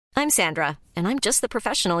I'm Sandra, and I'm just the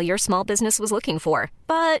professional your small business was looking for.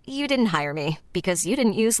 But you didn't hire me because you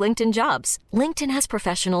didn't use LinkedIn Jobs. LinkedIn has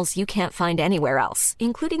professionals you can't find anywhere else,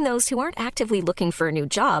 including those who aren't actively looking for a new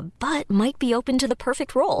job, but might be open to the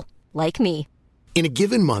perfect role, like me. In a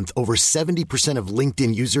given month, over 70% of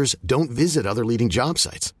LinkedIn users don't visit other leading job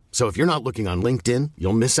sites. So if you're not looking on LinkedIn,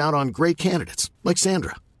 you'll miss out on great candidates like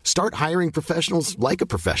Sandra. Start hiring professionals like a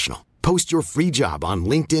professional. Post your free job on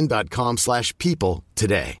linkedin.com/people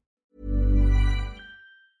today.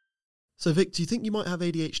 So Vic, do you think you might have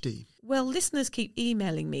ADHD? Well, listeners keep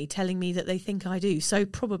emailing me telling me that they think I do, so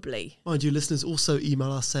probably. Mind you, listeners also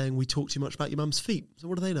email us saying we talk too much about your mum's feet. So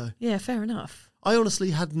what do they know? Yeah, fair enough. I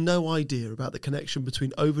honestly had no idea about the connection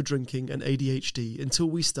between over-drinking and ADHD until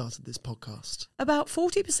we started this podcast. About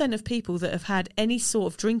 40% of people that have had any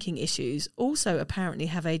sort of drinking issues also apparently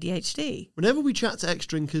have ADHD. Whenever we chat to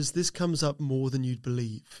ex-drinkers, this comes up more than you'd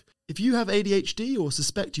believe. If you have ADHD or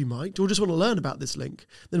suspect you might, or just want to learn about this link,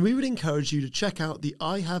 then we would encourage you to check out the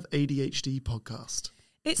I Have ADHD podcast.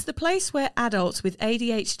 It's the place where adults with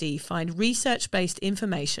ADHD find research-based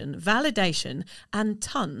information, validation, and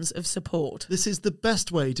tons of support. This is the best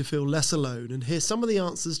way to feel less alone and hear some of the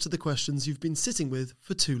answers to the questions you've been sitting with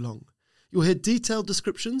for too long. You'll hear detailed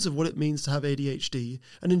descriptions of what it means to have ADHD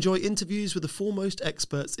and enjoy interviews with the foremost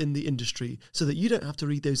experts in the industry so that you don't have to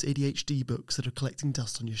read those ADHD books that are collecting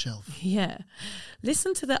dust on your shelf. Yeah.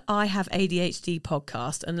 Listen to the I Have ADHD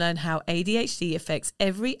podcast and learn how ADHD affects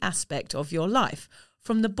every aspect of your life,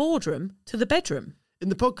 from the boardroom to the bedroom. In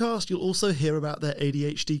the podcast, you'll also hear about their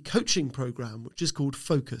ADHD coaching program, which is called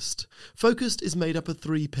Focused. Focused is made up of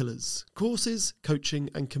 3 pillars: courses, coaching,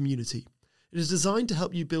 and community. It is designed to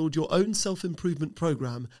help you build your own self-improvement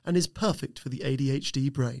program and is perfect for the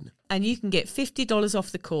ADHD brain. And you can get $50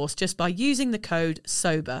 off the course just by using the code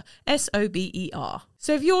SOBER, SOBER.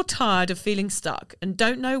 So if you're tired of feeling stuck and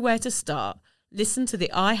don't know where to start, listen to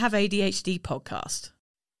the I Have ADHD podcast.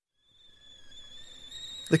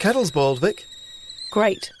 The kettle's boiled, Vic.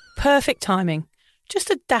 Great. Perfect timing. Just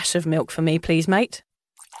a dash of milk for me, please, mate.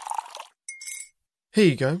 Here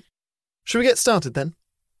you go. Shall we get started then?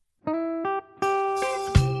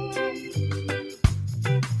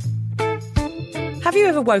 Have you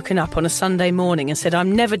ever woken up on a Sunday morning and said,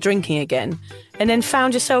 I'm never drinking again, and then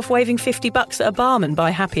found yourself waving $50 at a barman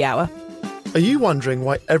by happy hour? Are you wondering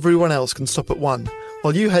why everyone else can stop at 1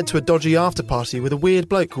 while you head to a dodgy after-party with a weird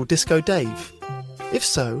bloke called Disco Dave? If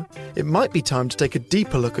so, it might be time to take a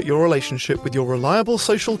deeper look at your relationship with your reliable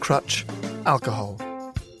social crutch, alcohol.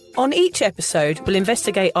 On each episode, we'll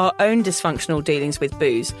investigate our own dysfunctional dealings with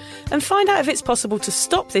booze and find out if it's possible to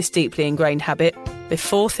stop this deeply ingrained habit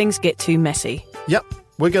before things get too messy. Yep,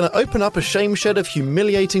 we're going to open up a shame shed of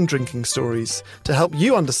humiliating drinking stories to help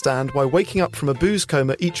you understand why waking up from a booze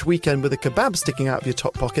coma each weekend with a kebab sticking out of your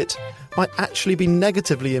top pocket might actually be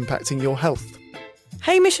negatively impacting your health.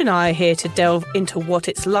 Hamish and I are here to delve into what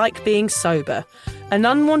it's like being sober, an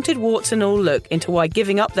unwanted warts and all look into why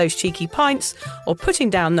giving up those cheeky pints or putting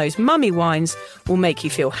down those mummy wines will make you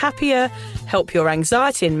feel happier, help your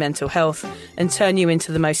anxiety and mental health, and turn you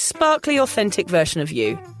into the most sparkly, authentic version of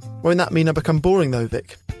you. Won't that mean I become boring though,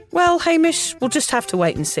 Vic? Well, Hamish, we'll just have to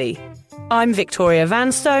wait and see. I'm Victoria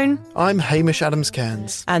Vanstone. I'm Hamish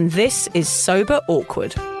Adams-Cairns. And this is Sober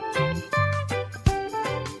Awkward.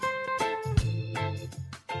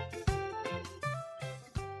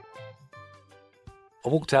 I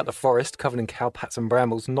walked out the forest covered in cowpats and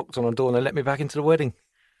brambles, knocked on a door and they let me back into the wedding.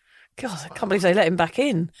 God, I can't believe they let him back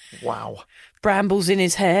in. Wow. Brambles in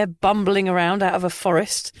his hair, bumbling around out of a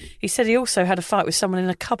forest. He said he also had a fight with someone in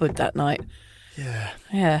a cupboard that night. Yeah.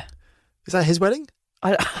 Yeah. Is that his wedding?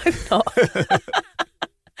 I hope not.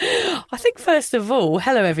 I think first of all,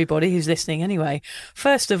 hello everybody who's listening anyway.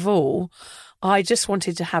 First of all, I just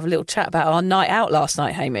wanted to have a little chat about our night out last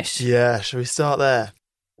night, Hamish. Yeah, shall we start there?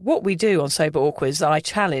 What we do on Sober Awkward, I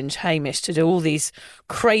challenge Hamish to do all these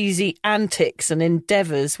crazy antics and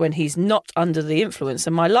endeavours when he's not under the influence.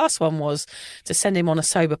 And my last one was to send him on a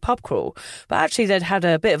sober pub crawl. But actually they'd had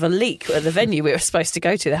a bit of a leak at the venue we were supposed to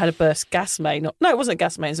go to. They had a burst gas main. No, it wasn't a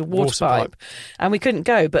gas main, it was a water pipe. And we couldn't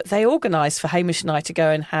go. But they organised for Hamish and I to go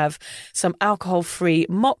and have some alcohol-free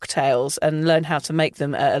mocktails and learn how to make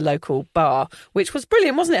them at a local bar, which was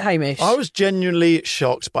brilliant, wasn't it, Hamish? I was genuinely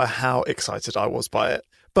shocked by how excited I was by it.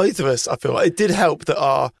 Both of us, I feel like it did help that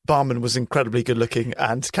our barman was incredibly good looking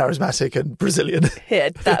and charismatic and Brazilian. Yeah,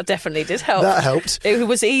 that definitely did help. That helped. It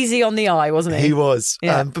was easy on the eye, wasn't it? He was.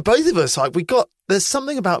 Yeah. But both of us, there's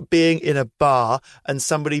something about being in a bar and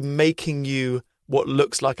somebody making you what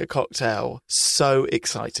looks like a cocktail so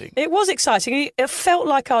exciting. It was exciting. It felt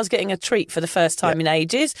like I was getting a treat for the first time in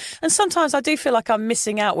ages. And sometimes I do feel like I'm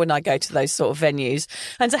missing out when I go to those sort of venues.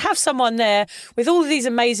 And to have someone there with all of these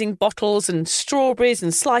amazing bottles and strawberries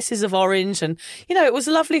and slices of orange. And, you know, it was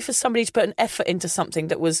lovely for somebody to put an effort into something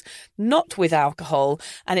that was not with alcohol.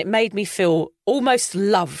 And it made me feel almost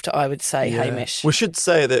loved, I would say, Hamish. We should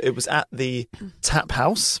say that it was at the Tap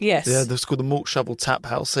House. Yes. Yeah, it's called the Malt Shovel Tap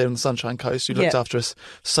House here on the Sunshine Coast. You looked after us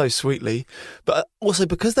so sweetly. But also,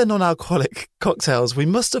 because they're non-alcoholic cocktails, we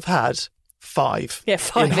must have had 5 in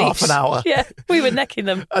half an hour. Yeah, we were necking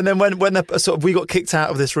them. And then when we got kicked out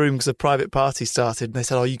of this room because a private party started, and they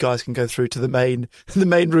said, "Oh, you guys can go through to the main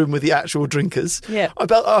room with the actual drinkers." Yeah, I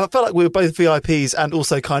felt like we were both VIPs and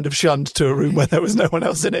also kind of shunned to a room where there was no one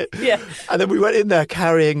else in it. Yeah, and then we went in there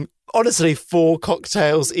carrying, honestly, 4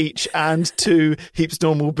 cocktails each and 2 Heaps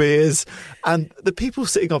Normal beers, and the people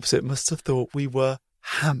sitting opposite must have thought we were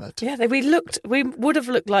hammered. Yeah, we would have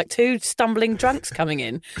looked like 2 stumbling drunks coming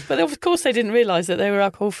in, but of course they didn't realise that they were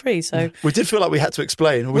alcohol free. So we did feel like we had to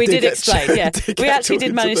explain. We did explain. Yeah, we actually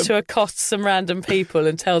did manage to accost some random people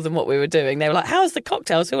and tell them what we were doing. They were like, "How's the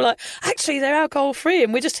cocktails?" We were like, "Actually, they're alcohol free,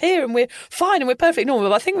 and we're just here, and we're fine, and we're perfectly normal."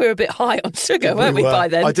 But I think we were a bit high on sugar, weren't we by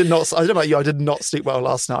then? I don't know about you. I did not sleep well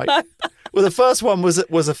last night. No. Well, the first one was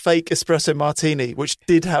a fake espresso martini, which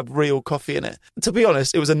did have real coffee in it. To be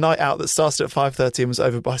honest, it was a night out that started at 5:30 and was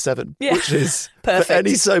over by 7, which is perfect for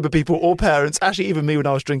any sober people or parents. Actually, even me when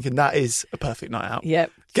I was drinking, that is a perfect night out. Yep.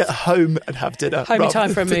 Get home and have dinner. Homey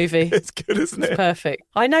time for a movie. It's good, isn't it? It's perfect.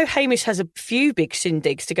 I know Hamish has a few big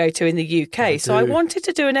shindigs to go to in the UK, so I wanted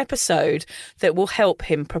to do an episode that will help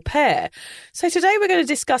him prepare. So today we're going to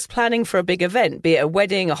discuss planning for a big event, be it a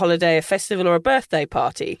wedding, a holiday, a festival or a birthday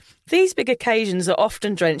party. These big occasions are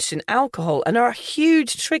often drenched in alcohol and are a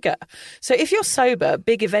huge trigger. So if you're sober,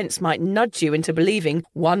 big events might nudge you into believing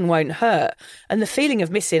one won't hurt, and the feeling of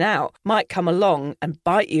missing out might come along and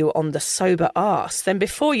bite you on the sober arse. Then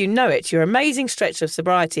before you know it, your amazing stretch of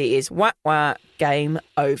sobriety is wah, game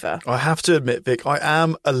over. I have to admit, Vic, I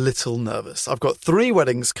am a little nervous. I've got 3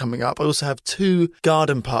 weddings coming up. I also have 2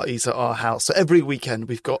 garden parties at our house. So every weekend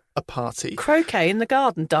we've got a party. Croquet in the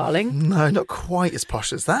garden, darling. No, not quite as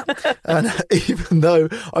posh as that. And even though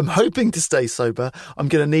I'm hoping to stay sober, I'm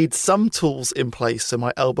going to need some tools in place so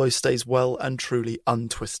my elbow stays well and truly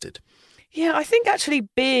untwisted. Yeah, I think actually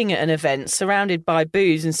being at an event surrounded by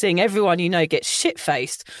booze and seeing everyone you know get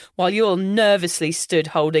shit-faced while you're nervously stood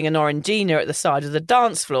holding an Orangina at the side of the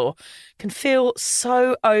dance floor can feel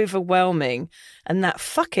so overwhelming, and that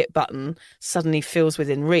fuck it button suddenly feels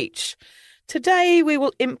within reach. Today we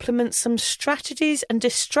will implement some strategies and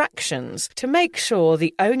distractions to make sure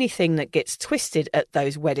the only thing that gets twisted at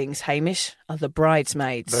those weddings, Hamish, are the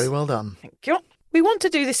bridesmaids. Very well done. Thank you. We want to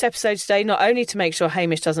do this episode today not only to make sure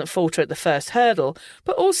Hamish doesn't falter at the first hurdle,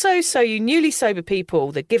 but also so you newly sober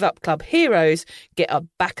people, the Give Up Club heroes, get a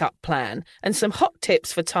backup plan and some hot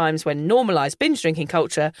tips for times when normalised binge drinking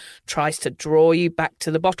culture tries to draw you back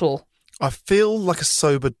to the bottle. I feel like a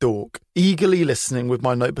sober dork, eagerly listening with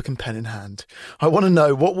my notebook and pen in hand. I want to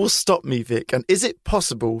know what will stop me, Vic, and is it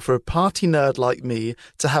possible for a party nerd like me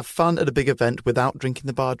to have fun at a big event without drinking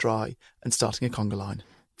the bar dry and starting a conga line?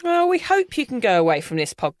 Well, we hope you can go away from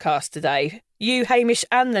this podcast today, you, Hamish,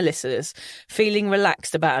 and the listeners, feeling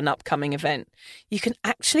relaxed about an upcoming event. You can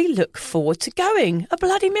actually look forward to going. A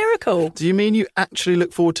bloody miracle. Do you mean you actually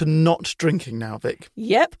look forward to not drinking now, Vic?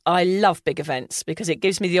 Yep, I love big events because it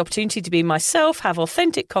gives me the opportunity to be myself, have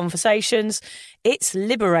authentic conversations. It's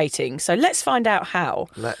liberating. So let's find out how.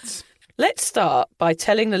 Let's start by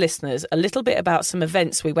telling the listeners a little bit about some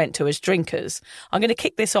events we went to as drinkers. I'm going to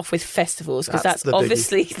kick this off with festivals because that's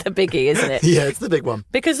obviously the biggie, isn't it? Yeah, it's the big one.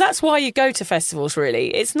 Because that's why you go to festivals,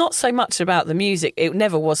 really. It's not so much about the music. It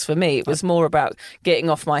never was for me. It was more about getting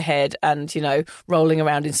off my head and, you know, rolling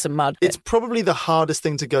around in some mud. It's probably the hardest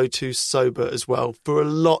thing to go to sober as well for a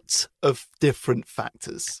lot of different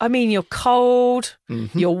factors. I mean, you're cold,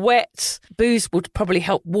 you're wet. Booze would probably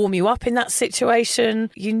help warm you up in that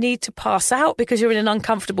situation. You need to pass out because you're in an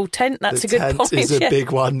uncomfortable tent. That's a good point. The tent is a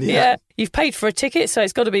big one, yeah. You've paid for a ticket, so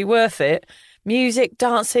it's got to be worth it. Music,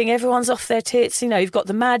 dancing, everyone's off their tits. You know, you've got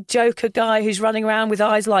the mad joker guy who's running around with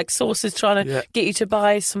eyes like saucers trying to get you to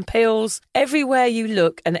buy some pills. Everywhere you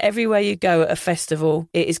look and everywhere you go at a festival,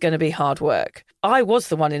 it is going to be hard work. I was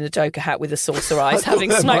the one in the Joker hat with the saucer eyes,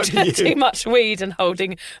 having smoked too much weed and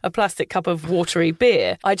holding a plastic cup of watery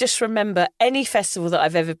beer. I just remember any festival that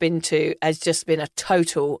I've ever been to has just been a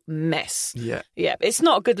total mess. Yeah. Yeah, it's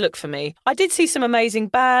not a good look for me. I did see some amazing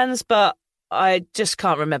bands, but I just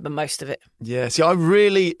can't remember most of it. Yeah, see, I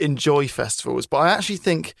really enjoy festivals, but I actually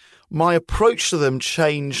think my approach to them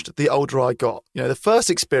changed the older I got. You know, the first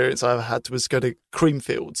experience I ever had was go to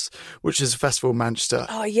Creamfields, which is a festival in Manchester.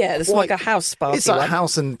 Oh, yeah, it's like a house party. It's like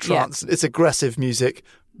house and trance. Yeah. It's aggressive music,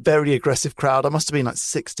 very aggressive crowd. I must have been like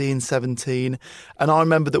 16, 17. And I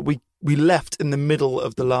remember that we left in the middle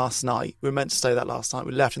of the last night. We were meant to stay that last night.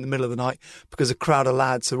 We left in the middle of the night because a crowd of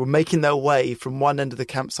lads who were making their way from one end of the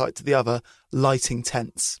campsite to the other, lighting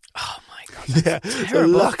tents. Oh, my God. Yeah. So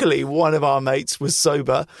luckily, one of our mates was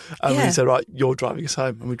sober and we said, right, you're driving us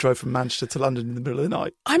home. And we drove from Manchester to London in the middle of the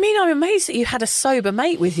night. I mean, I'm amazed that you had a sober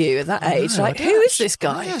mate with you at that age. Like, who is this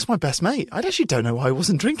guy? Yeah, it's my best mate. I actually don't know why I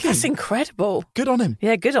wasn't drinking. That's incredible. Good on him.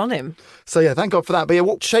 Yeah, good on him. So, yeah, thank God for that. But yeah,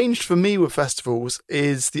 what changed for me with festivals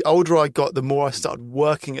is the older I got, the more I started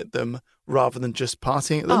working at them rather than just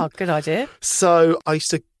partying at them. Oh, good idea. So I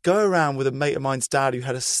used to go around with a mate of mine's dad who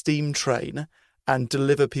had a steam train and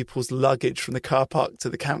deliver people's luggage from the car park to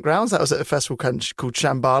the campgrounds. That was at a festival called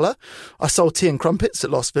Shambhala. I sold tea and crumpets at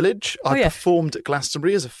Lost Village. I performed at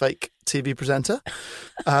Glastonbury as a fake TV presenter.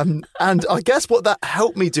 And I guess what that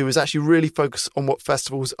helped me do is actually really focus on what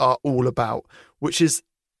festivals are all about, which is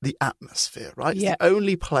the atmosphere, right? It's the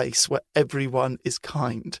only place where everyone is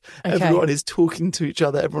kind. Okay. Everyone is talking to each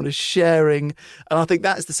other. Everyone is sharing. And I think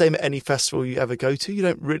that's the same at any festival you ever go to.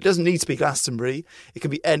 It doesn't need to be Glastonbury. It can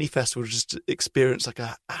be any festival just to experience like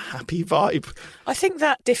a happy vibe. I think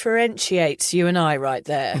that differentiates you and I right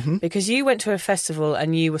there because you went to a festival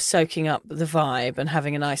and you were soaking up the vibe and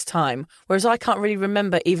having a nice time, whereas I can't really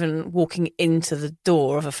remember even walking into the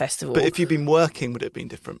door of a festival. But if you'd been working, would it have been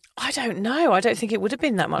different? I don't know. I don't think it would have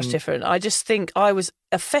been that much different. I just think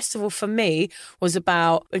a festival for me was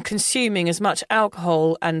about consuming as much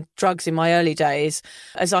alcohol and drugs in my early days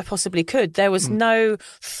as I possibly could. There was no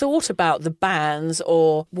thought about the bands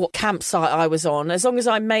or what campsite I was on. As long as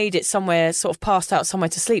I made it somewhere, sort of passed out somewhere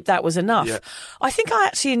to sleep, that was enough. Yeah. I think I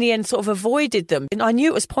actually in the end sort of avoided them. And I knew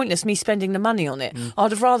it was pointless me spending the money on it.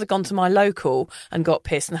 I'd have rather gone to my local and got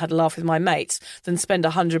pissed and had a laugh with my mates than spend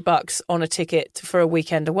 $100 on a ticket for a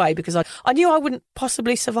weekend away because I knew I wouldn't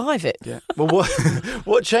possibly survive it. Yeah. Well,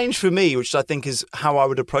 what changed for me, which I think is how I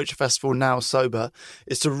would approach a festival now sober,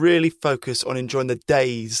 is to really focus on enjoying the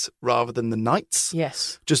days rather than the nights.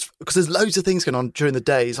 Yes. Just because there's loads of things going on during the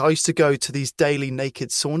days. I used to go to these daily naked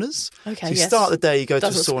saunas. Okay, so you start the day, you go to a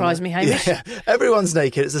sauna. Doesn't surprise me, Hamish. Yeah, everyone's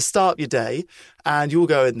naked. It's the start of your day and you all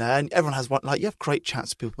go in there and everyone has one, like you have great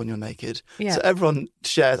chats with people when you're naked. Yeah. So everyone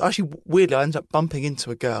shares. Actually, weirdly, I ended up bumping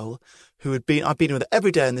into a girl I'd been with her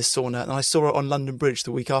every day in this sauna, and I saw her on London Bridge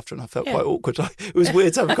the week after, and I felt quite awkward. It was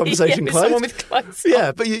weird to have a conversation clothed. Someone with clothes on.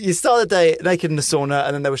 Yeah, but you start the day naked in the sauna,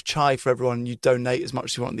 and then there was chai for everyone, and you donate as much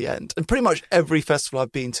as you want at the end. And pretty much every festival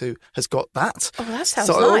I've been to has got that. Oh, that sounds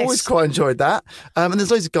nice. So I always quite enjoyed that. And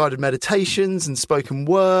there's loads of guided meditations and spoken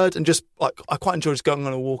word, and just like I quite enjoy just going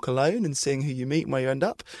on a walk alone and seeing who you meet and where you end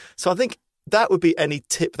up. So I think that would be any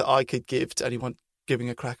tip that I could give to anyone giving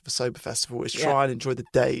a crack of a sober festival is try and enjoy the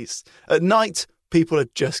days. At night, people are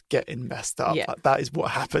just getting messed up. Yeah. Like, that is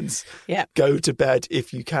what happens. Yeah. Go to bed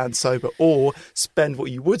if you can sober, or spend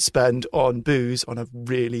what you would spend on booze on a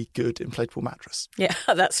really good inflatable mattress. Yeah,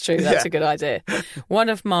 that's true. That's a good idea. One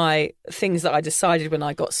of my things that I decided when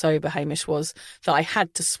I got sober, Hamish, was that I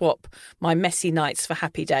had to swap my messy nights for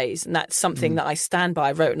happy days. And that's something that I stand by.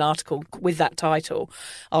 I wrote an article with that title.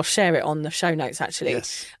 I'll share it on the show notes, actually.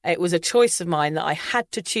 Yes. It was a choice of mine that I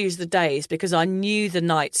had to choose the days because I knew the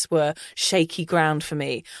nights were shaky ground for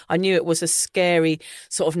me. I knew it was a scary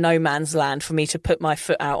sort of no man's land for me to put my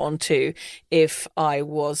foot out onto if I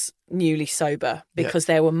was newly sober, because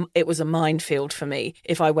it was a minefield for me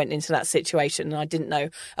if I went into that situation and I didn't know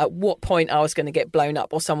at what point I was going to get blown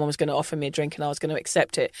up or someone was going to offer me a drink and I was going to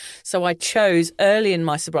accept it. So I chose early in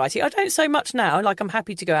my sobriety. I don't so much now, like I'm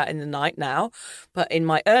happy to go out in the night now, but in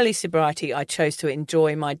my early sobriety I chose to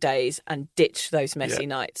enjoy my days and ditch those messy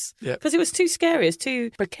nights because it was too scary, it's too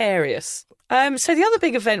precarious. So the other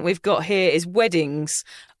big event we've got here is weddings.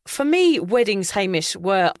 For me, weddings, Hamish,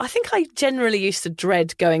 I think I generally used to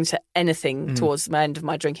dread going to anything towards the end of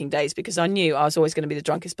my drinking days because I knew I was always going to be the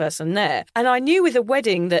drunkest person there. And I knew with a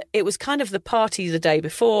wedding that it was kind of the party the day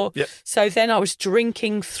before. Yep. So then I was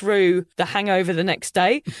drinking through the hangover the next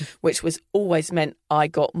day, which was always meant I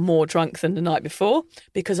got more drunk than the night before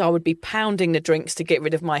because I would be pounding the drinks to get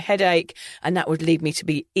rid of my headache and that would lead me to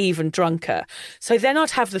be even drunker. So then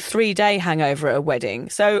I'd have the 3-day hangover at a wedding.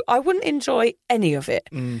 So I wouldn't enjoy any of it.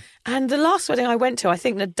 And the last wedding I went to, I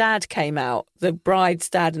think the dad came out, the bride's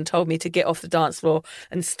dad, and told me to get off the dance floor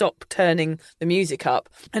and stop turning the music up.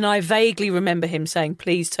 And I vaguely remember him saying,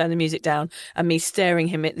 please turn the music down, and me staring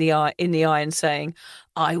him in the eye and saying,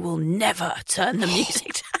 I will never turn the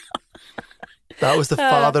music down. That was the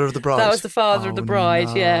father of the bride? That was the father of the bride,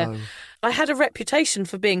 no. yeah. I had a reputation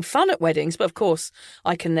for being fun at weddings, but of course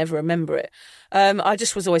I can never remember it. I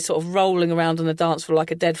just was always sort of rolling around on the dance floor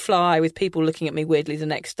like a dead fly with people looking at me weirdly the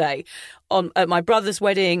next day. At my brother's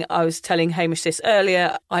wedding, I was telling Hamish this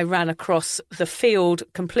earlier, I ran across the field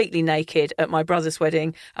completely naked at my brother's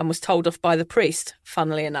wedding and was told off by the priest,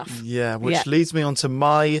 funnily enough. Yeah, which leads me on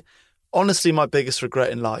to honestly, my biggest regret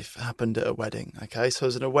in life happened at a wedding, okay? So I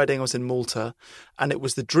was in a wedding, I was in Malta, and it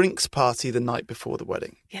was the drinks party the night before the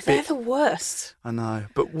wedding. Yeah, they're the worst. I know.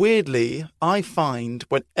 But weirdly, I find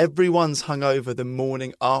when everyone's hungover the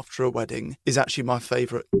morning after a wedding is actually my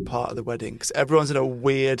favourite part of the wedding because everyone's in a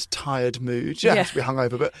weird, tired mood. You don't have to be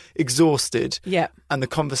hungover, but exhausted. Yeah. And the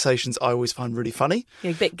conversations I always find really funny.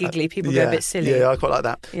 Yeah, a bit giggly. People go a bit silly. Yeah, I quite like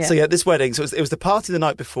that. Yeah. So this wedding, so it was the party the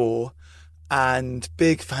night before, and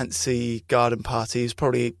big fancy garden parties,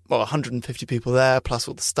 probably 150 people there, plus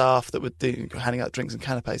all the staff that were handing out drinks and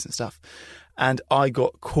canapes and stuff. And I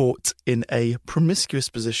got caught in a promiscuous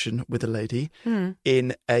position with a lady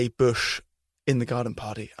in a bush in the garden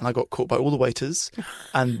party. And I got caught by all the waiters.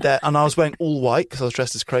 And I was wearing all white because I was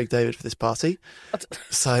dressed as Craig David for this party.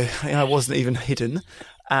 So I wasn't even hidden.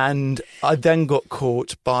 And I then got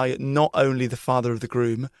caught by not only the father of the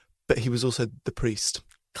groom, but he was also the priest.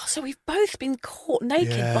 God, so we've both been caught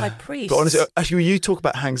naked by priests. But honestly, actually, you talk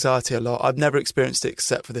about anxiety a lot. I've never experienced it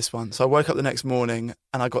except for this one. So I woke up the next morning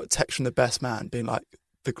and I got a text from the best man being like,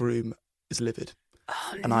 the groom is livid.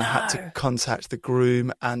 Oh, and I had to contact the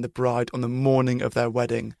groom and the bride on the morning of their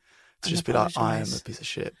wedding to just be like, I am a piece of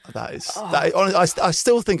shit. Honestly, I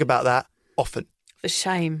still think about that often. The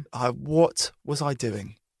shame. What was I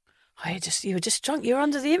doing? You were just drunk. You're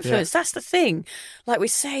under the influence. Yeah. That's the thing. Like we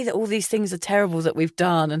say that all these things are terrible that we've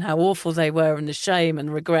done and how awful they were and the shame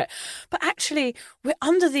and regret. But actually, we're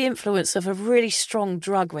under the influence of a really strong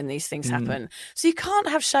drug when these things happen. So you can't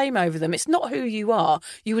have shame over them. It's not who you are.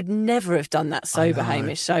 You would never have done that sober,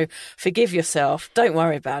 Hamish. So forgive yourself. Don't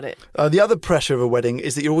worry about it. The other pressure of a wedding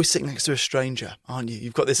is that you're always sitting next to a stranger, aren't you?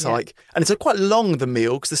 You've got this and it's quite long, the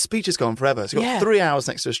meal, because the speech has gone forever. So you've got 3 hours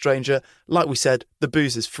next to a stranger. Like we said, the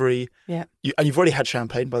booze is free. Yeah. And you've already had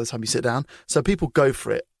champagne by the time you sit down. So people go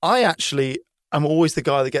for it. I actually am always the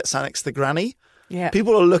guy that gets sat next to the granny. Yeah.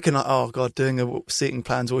 People are looking like, oh, God, doing a seating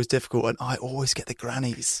plan is always difficult. And I always get the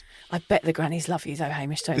grannies. I bet the grannies love you, though,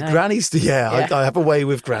 Hamish, don't they? The grannies, I have a way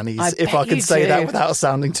with grannies, if I can say that without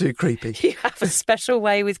sounding too creepy. You have a special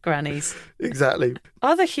way with grannies. Exactly.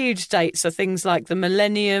 Other huge dates are things like the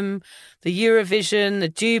Millennium, the Eurovision, the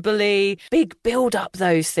Jubilee, big build up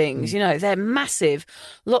those things, they're massive,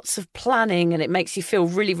 lots of planning, and it makes you feel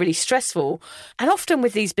really, really stressful. And often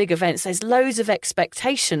with these big events, there's loads of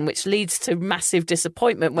expectation, which leads to massive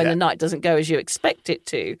disappointment when the night doesn't go as you expect it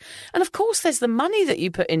to. And of course, there's the money that you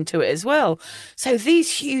put into it as well. So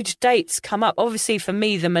these huge dates come up. Obviously, for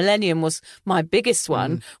me, the Millennium was my biggest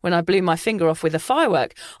one when I blew my finger off with a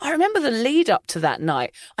firework. I remember the lead up to that night.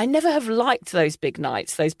 I never have liked those big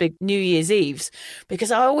nights, those big New Year's Eves, because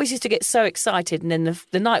I always used to get so excited and then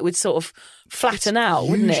the night would sort of flatten out,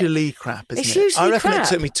 wouldn't it? Usually crap, isn't it? Usually I reckon crap. It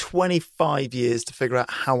took me 25 years to figure out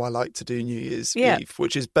how I like to do New Year's Eve,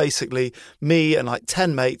 which is basically me and like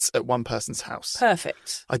 10 mates at one person's house.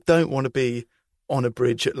 Perfect. I don't want to be on a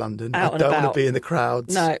bridge at London. I don't want to be in the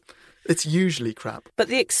crowds. No. It's usually crap. But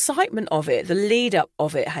the excitement of it, the lead up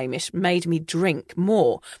of it, Hamish, made me drink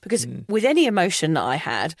more because with any emotion that I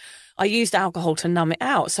had, I used alcohol to numb it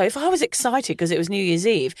out. So if I was excited because it was New Year's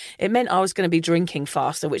Eve, it meant I was going to be drinking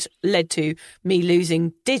faster, which led to me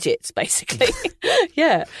losing digits, basically.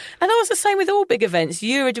 Yeah. And I was the same with all big events.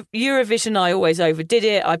 Eurovision, I always overdid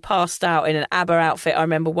it. I passed out in an ABBA outfit, I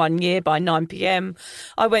remember one year by 9 p.m.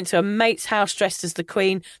 I went to a mate's house dressed as the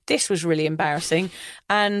Queen. This was really embarrassing.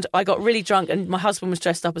 And I got really drunk and my husband was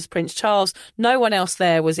dressed up as Prince Charles. No one else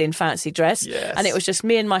there was in fancy dress. Yes. And it was just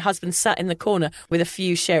me and my husband sat in the corner with a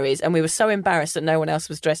few sherries. And we were so embarrassed that no one else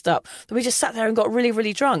was dressed up that we just sat there and got really,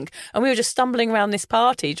 really drunk. And we were just stumbling around this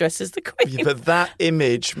party dressed as the Queen. Yeah, but that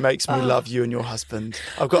image makes me love you and your husband.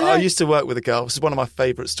 I used to work with a girl. This is one of my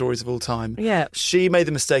favourite stories of all time. Yeah. She made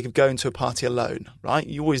the mistake of going to a party alone, right?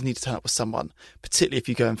 You always need to turn up with someone, particularly if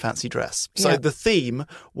you go in fancy dress. So the theme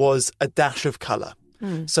was a dash of colour.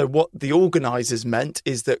 So what the organisers meant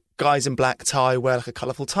is that guys in black tie wear like a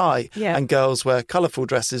colourful tie and girls wear colourful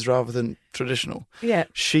dresses rather than traditional. Yeah.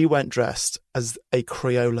 She went dressed as a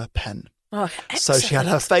Crayola pen. Oh, so she had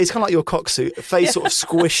her face, kind of like your cocksuit, face sort of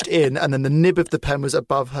squished in, and then the nib of the pen was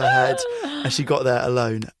above her head, and she got there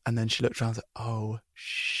alone. And then she looked around and said, oh,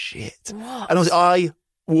 shit. What? And I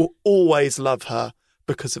will always love her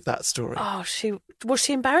because of that story. Oh, was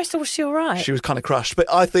she embarrassed or was she all right? She was kind of crushed. But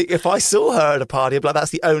I think if I saw her at a party, I'd be like,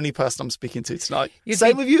 that's the only person I'm speaking to tonight.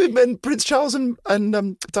 Same with you and Prince Charles and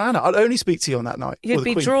Diana. I'd only speak to you on that night. You'd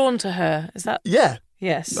be drawn to her. Is that? Yeah.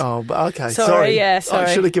 Yes. Oh, but okay. Sorry. Yeah, sorry.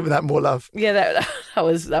 I should have given that more love. Yeah, that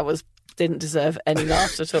was didn't deserve any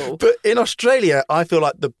laughs at all. But in Australia, I feel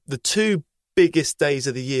like the two biggest days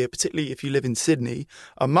of the year, particularly if you live in Sydney,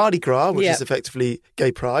 are Mardi Gras, which is effectively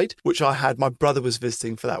Gay Pride, which I had. My brother was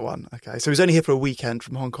visiting for that one. Okay, so he was only here for a weekend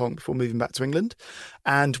from Hong Kong before moving back to England.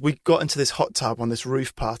 And we got into this hot tub on this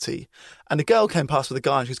roof party. And a girl came past with a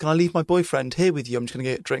guy and she goes, can I leave my boyfriend here with you? I'm just going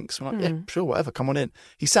to get drinks. I'm like, yeah, sure, whatever, come on in.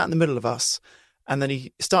 He sat in the middle of us. And then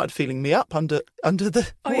he started feeling me up under the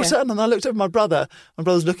water. Yeah. And then I looked over my brother. My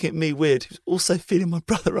brother's looking at me weird. He was also feeling my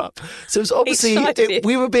brother up. So it was obviously,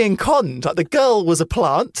 we were being conned. Like the girl was a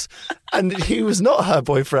plant and he was not her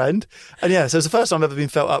boyfriend. And yeah, so it was the first time I've ever been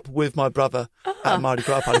felt up with my brother at a Mardi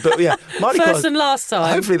Gras party. But yeah, Mardi Gras. First and last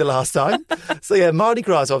time. Hopefully the last time. So yeah, Mardi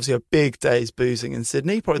Gras is obviously a big day's boozing in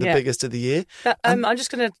Sydney, probably the biggest of the year. I'm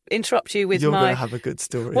just going to interrupt you with You're going to have a good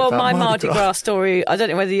story. Well, about my Mardi Gras story, I don't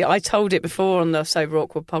know whether I told it before on the Sober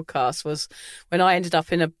Awkward podcast, was when I ended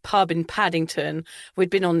up in a pub in Paddington. We'd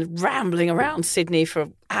been on rambling around Sydney for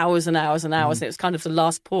hours and hours and hours, and it was kind of the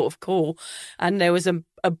last port of call. And there was a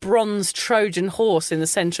bronze Trojan horse in the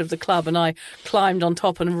centre of the club, and I climbed on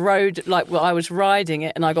top and rode like I was riding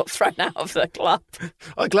it, and I got thrown out of the club.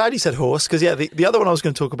 I'm glad you said horse, because the other one I was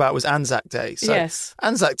going to talk about was Anzac Day. So yes.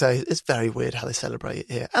 Anzac Day is very weird how they celebrate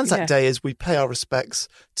it here. Anzac Day is we pay our respects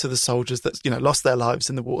to the soldiers that lost their lives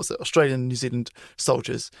in the wars, the Australian and New Zealand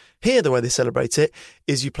soldiers. Here, the way they celebrate it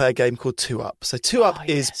is you play a game called Two Up. So Two Up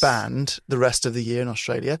is banned the rest of the year in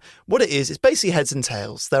Australia. What it is, it's basically heads and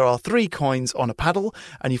tails. There are 3 coins on a paddle,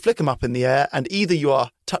 and you flick them up in the air, and either you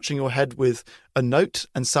are touching your head with a note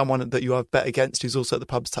and someone that you have bet against who's also at the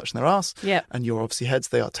pub's touching their ass, and you're obviously heads,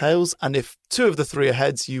 they are tails, and if 2 of the 3 are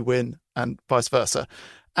heads, you win, and vice versa.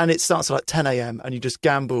 And it starts at like 10 a.m. and you just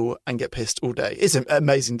gamble and get pissed all day. It's an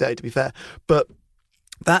amazing day, to be fair. But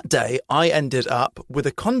that day, I ended up with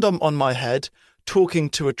a condom on my head, talking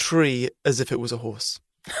to a tree as if it was a horse.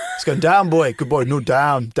 It's going, down, boy, good boy, no,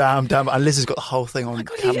 down, down, down. And Liz has got the whole thing on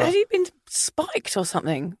camera. Have you been spiked or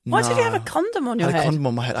something? Why did you have a condom on your head? I had a condom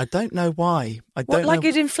on my head. I don't know why.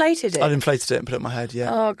 You'd inflated it? I'd inflated it and put it on my head, yeah.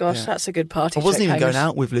 Oh, gosh, that's a good party. I wasn't even Hamish. going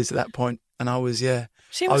out with Liz at that point, and I was, I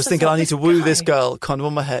was have thinking, thought, I need to this woo guy. this girl, condom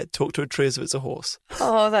on my head, talk to a tree as if it's a horse.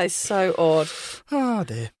 Oh, that is so odd. Oh,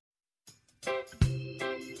 dear.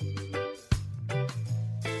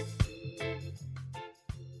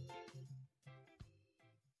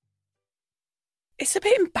 It's a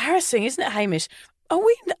bit embarrassing, isn't it, Hamish? Are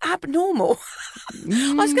we abnormal?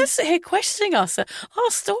 I was going to sit here questioning us. Our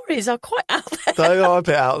stories are quite out there. They are a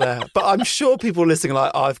bit out there. But I'm sure people listening are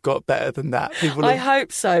like, I've got better than that. I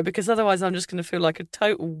hope so, because otherwise I'm just going to feel like a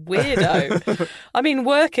total weirdo. I mean,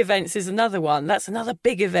 work events is another one. That's another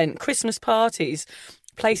big event. Christmas parties.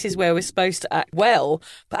 Places where we're supposed to act well,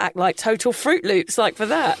 but act like total Fruit Loops, like for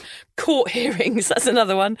that. Court hearings, that's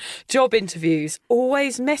another one. Job interviews,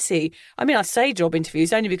 always messy. I mean, I say job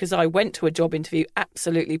interviews only because I went to a job interview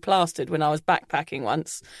absolutely plastered when I was backpacking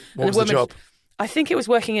once. What was the job? I think it was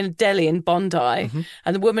working in a deli in Bondi,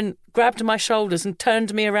 and the woman grabbed my shoulders and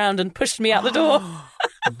turned me around and pushed me out the door.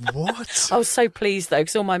 What? I was so pleased, though,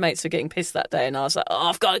 because all my mates were getting pissed that day, and I was like,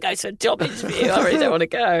 I've got to go to a job interview. I really don't want to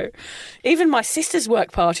go. Even my sister's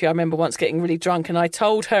work party, I remember once getting really drunk, and I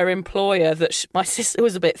told her employer that my sister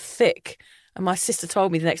was a bit thick. And my sister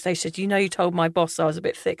told me the next day, she said, you told my boss I was a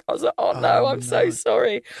bit thick. I was like, oh, no, I'm so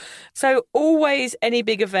sorry. So always, any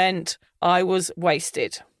big event, I was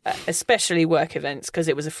wasted. Especially work events, because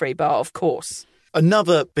it was a free bar, of course.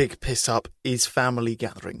 Another big piss up is family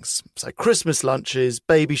gatherings. So Christmas lunches,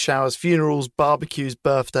 baby showers, funerals, barbecues,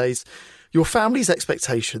 birthdays. Your family's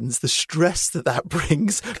expectations, the stress that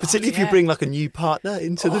brings, particularly if you bring like a new partner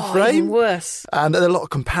into the frame. Even worse. And a lot of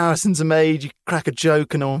comparisons are made. You crack a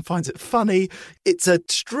joke and no one finds it funny. It's a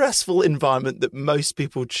stressful environment that most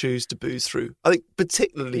people choose to booze through. I think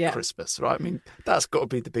particularly Christmas, right? I mean, that's got to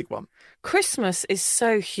be the big one. Christmas is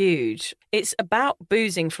so huge. It's about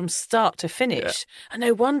boozing from start to finish. And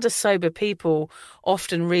no wonder sober people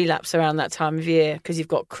often relapse around that time of year, because you've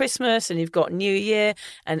got Christmas and you've got New Year,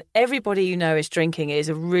 and everybody is drinking. It is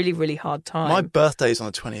a really, really hard time. My birthday is on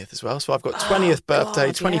the 20th as well. So I've got 20th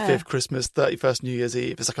birthday, 25th Christmas, 31st New Year's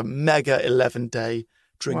Eve. It's like a mega 11-day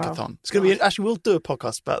Drinkathon. It's going to be, actually, we'll do a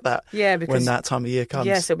podcast about that when that time of year comes.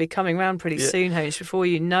 Yes, it'll be coming round pretty soon, Hamish, before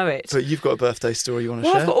you know it. But you've got a birthday story you want to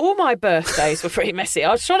Well, share? I've got all my birthdays were pretty messy.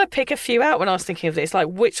 I was trying to pick a few out when I was thinking of this, like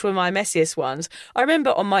which were my messiest ones. I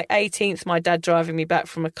remember on my 18th, my dad driving me back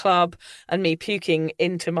from a club and me puking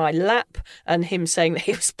into my lap and him saying that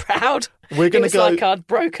he was proud. We're going to go. Like I'd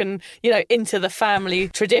broken, into the family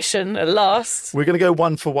tradition at last. We're going to go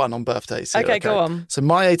one for one on birthdays here, Okay, go on. So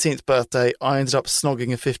my 18th birthday, I ended up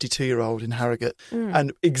snogging a 52-year-old in Harrogate.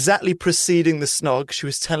 And exactly preceding the snog, she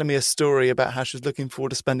was telling me a story about how she was looking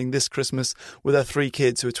forward to spending this Christmas with her 3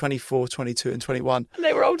 kids who are 24, 22 and 21. And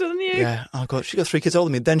they were older than you. Yeah. Oh, God, she got 3 kids older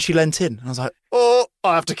than me. Then she leant in. And I was like, oh,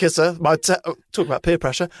 I have to kiss her. Talk about peer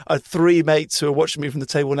pressure. I had 3 mates who were watching me from the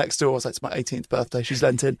table next door. I was like, it's my 18th birthday. She's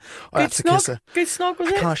leant in. I have to kiss her. Good snog, was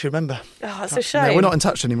it? I can't actually remember. Oh, that's a shame. No, we're not in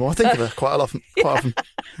touch anymore. I think of her quite often. You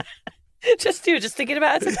were just thinking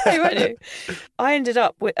about it today, weren't you? I ended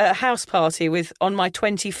up at a house party on my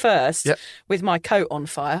 21st with my coat on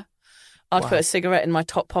fire. I'd put a cigarette in my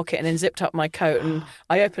top pocket and then zipped up my coat, and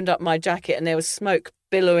I opened up my jacket and there was smoke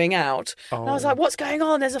billowing out. And I was like, what's going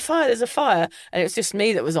on? There's a fire. And it was just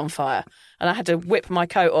me that was on fire. And I had to whip my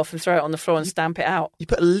coat off and throw it on the floor and stamp it out. You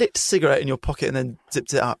put a lit cigarette in your pocket and then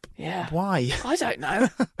zipped it up. Yeah. Why? I don't know.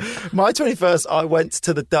 My 21st, I went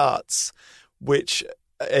to the darts, which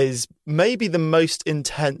is maybe the most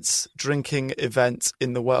intense drinking event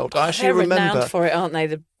in the world. I actually remember. They're renowned for it, aren't they?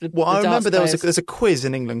 I remember there's a quiz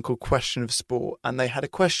in England called Question of Sport, and they had a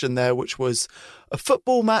question there which was a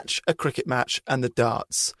football match, a cricket match, and the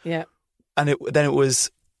darts. Yeah. And then it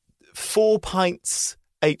was 4 pints,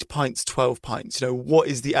 8 pints, 12 pints. What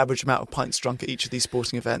is the average amount of pints drunk at each of these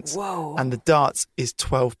sporting events? Whoa. And the darts is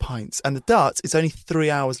 12 pints. And the darts is only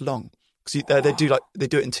 3 hours long. Because they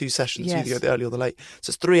do it in 2 sessions. Yes. You either go the early or the late.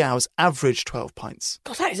 So it's 3 hours, average 12 pints.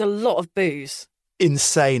 God, that is a lot of booze.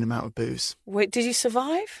 Insane amount of booze. Wait, did you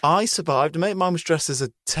survive? I survived. A mate of mine was dressed as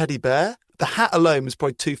a teddy bear. The hat alone was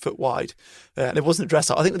probably 2 foot wide, and it wasn't a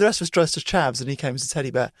dress up. I think the rest was dressed as Chavs, and he came as a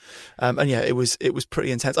teddy bear. It was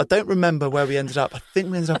pretty intense. I don't remember where we ended up. I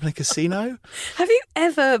think we ended up in a casino. Have you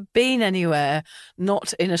ever been anywhere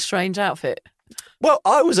not in a strange outfit? Well,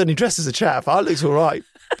 I was only dressed as a chav. I looked all right,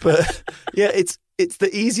 but yeah, it's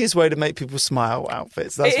the easiest way to make people smile.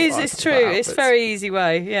 Outfits. That's It's true. It's a very easy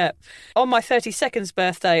way. Yeah. On my 32nd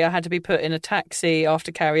birthday, I had to be put in a taxi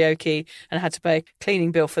after karaoke, and I had to pay a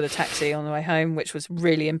cleaning bill for the taxi on the way home, which was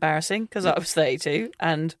really embarrassing because I was 32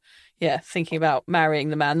 and thinking about marrying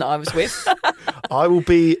the man that I was with. I will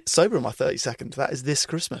be sober on my 32nd. That is this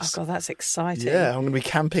Christmas. Oh God, that's exciting. Yeah, I'm going to be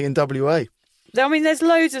camping in WA. I mean, there's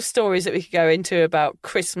loads of stories that we could go into about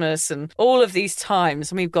Christmas and all of these times.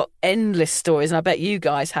 And we've got endless stories, and I bet you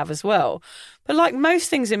guys have as well. But like most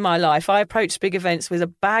things in my life, I approach big events with a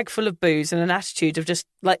bag full of booze and an attitude of just,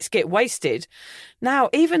 let's get wasted. Now,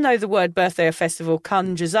 even though the word birthday or festival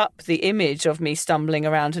conjures up the image of me stumbling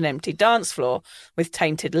around an empty dance floor with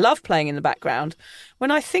Tainted Love playing in the background,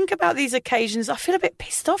 when I think about these occasions, I feel a bit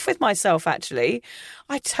pissed off with myself, actually.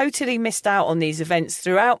 I totally missed out on these events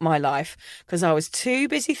throughout my life because I was too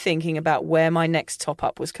busy thinking about where my next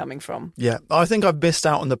top-up was coming from. Yeah, I think I've missed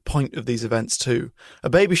out on the point of these events too. A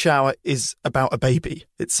baby shower is about a baby.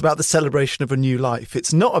 It's about the celebration of a new life.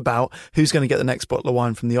 It's not about who's going to get the next bottle of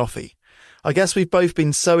wine from the offie. I guess we've both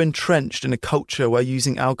been so entrenched in a culture where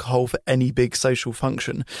using alcohol for any big social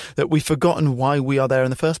function that we've forgotten why we are there in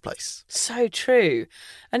the first place. So true.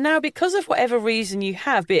 And now, because of whatever reason you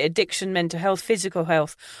have, be it addiction, mental health, physical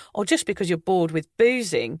health, or just because you're bored with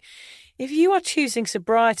boozing, if you are choosing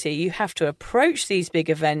sobriety, you have to approach these big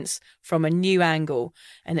events from a new angle,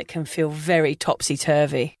 and it can feel very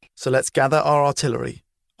topsy-turvy. So let's gather our artillery.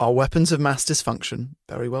 Our weapons of mass dysfunction,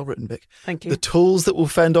 very well written, Vic. Thank you. The tools that will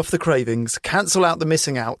fend off the cravings, cancel out the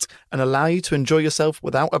missing out, and allow you to enjoy yourself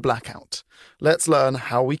without a blackout. Let's learn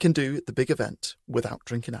how we can do the big event without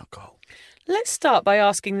drinking alcohol. Let's start by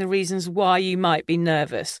asking the reasons why you might be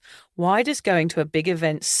nervous. Why does going to a big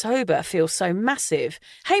event sober feel so massive?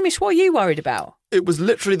 Hamish, what are you worried about? It was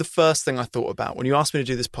literally the first thing I thought about. When you asked me to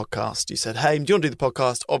do this podcast, you said, hey, do you want to do the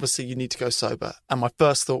podcast? Obviously, you need to go sober. And my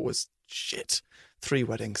first thought was, shit. 3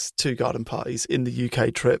 weddings, 2 garden parties in the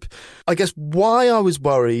UK trip. I guess why I was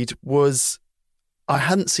worried was I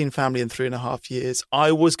hadn't seen family in 3.5 years.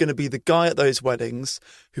 I was going to be the guy at those weddings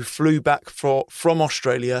who flew back from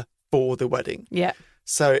Australia for the wedding. Yeah.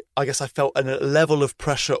 So I guess I felt a level of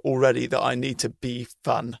pressure already that I need to be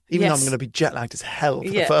fun, even though I'm going to be jet lagged as hell for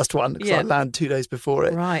the first one because I land 2 days before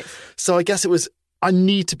it. Right. So I guess it was I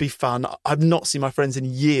need to be fun. I've not seen my friends in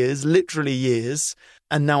years, literally years.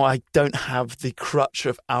 And now I don't have the crutch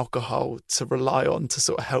of alcohol to rely on to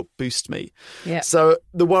sort of help boost me. Yeah. So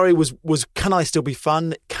the worry was, can I still be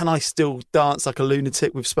fun? Can I still dance like a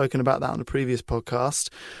lunatic? We've spoken about that on a previous podcast.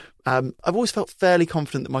 I've always felt fairly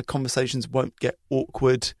confident that my conversations won't get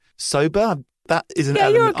awkward sober. That is an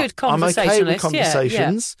element. You're a good conversationalist. I'm okay with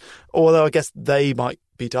conversations, although I guess they might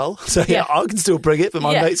be dull. So I can still bring it, but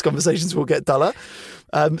my mates' conversations will get duller.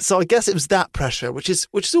 So I guess it was that pressure, which is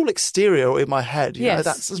all exterior in my head. You know,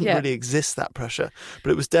 that doesn't really exist, that pressure.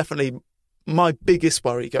 But it was definitely my biggest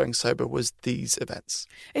worry going sober was these events.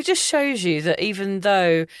 It just shows you that even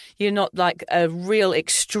though you're not like a real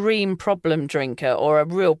extreme problem drinker or a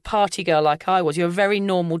real party girl like I was, you're a very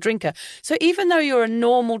normal drinker. So even though you're a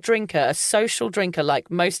normal drinker, a social drinker like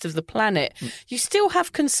most of the planet, you still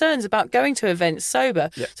have concerns about going to events sober.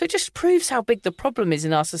 Yeah. So it just proves how big the problem is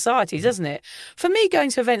in our society, doesn't it? For me, going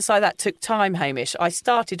to events like that took time, Hamish. I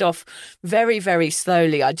started off very, very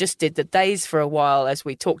slowly. I just did the days for a while, as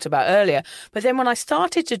we talked about earlier. But then when I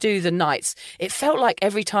started to do the nights, it felt like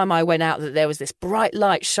every time I went out that there was this bright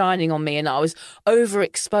light shining on me and I was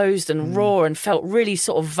overexposed and raw and felt really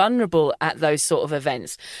sort of vulnerable at those sort of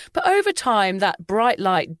events. But over time, that bright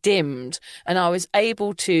light dimmed and I was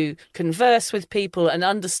able to converse with people and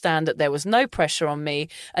understand that there was no pressure on me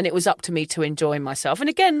and it was up to me to enjoy myself. And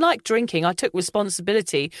again, like drinking, I took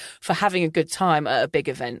responsibility for having a good time at a big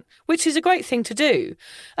event, which is a great thing to do.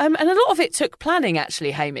 And a lot of it took planning,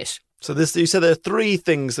 actually, Hamish. So you said there are 3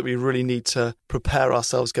 things that we really need to prepare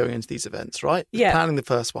ourselves going into these events, right? Yeah. Planning the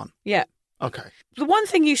first one. Yeah. Okay. The one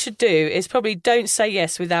thing you should do is probably don't say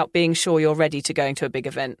yes without being sure you're ready to going to a big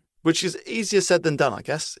event. Which is easier said than done, I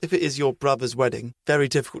guess. If it is your brother's wedding, very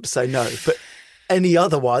difficult to say no. But any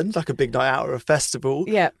other one, like a big night out or a festival,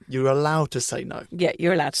 you're allowed to say no. Yeah,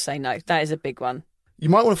 you're allowed to say no. That is a big one. You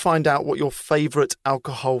might want to find out what your favourite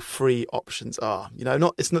alcohol-free options are. You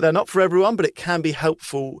know, they're not for everyone, but it can be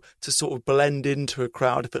helpful to sort of blend into a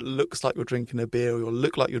crowd if it looks like you're drinking a beer or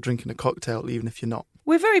look like you're drinking a cocktail, even if you're not.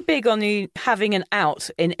 We're very big on you having an out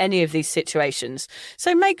in any of these situations.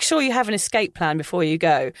 So make sure you have an escape plan before you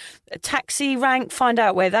go. A taxi rank, find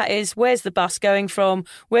out where that is. Where's the bus going from?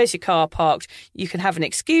 Where's your car parked? You can have an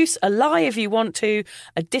excuse, a lie if you want to.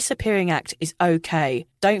 A disappearing act is okay.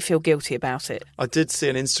 Don't feel guilty about it. I did see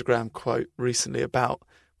an Instagram quote recently about,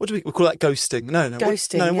 what do we call that? Ghosting? No.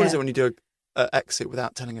 Ghosting, what is it when you do an exit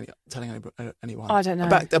without telling anyone? I don't know. A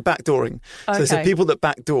backdooring. Okay. So there's people that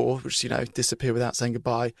backdoor, which, disappear without saying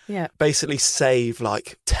goodbye, basically save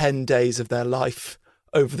like 10 days of their life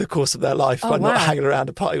over the course of their life by not hanging around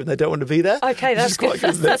a party when they don't want to be there. Okay, that's good.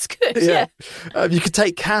 That's good, yeah. You could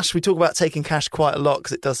take cash. We talk about taking cash quite a lot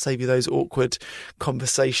because it does save you those awkward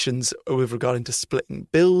conversations with regarding to splitting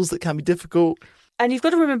bills that can be difficult. And you've got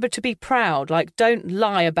to remember to be proud. Like, don't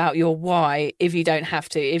lie about your why if you don't have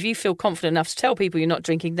to. If you feel confident enough to tell people you're not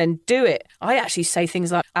drinking, then do it. I actually say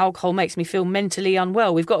things like, alcohol makes me feel mentally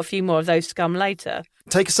unwell. We've got a few more of those to come later.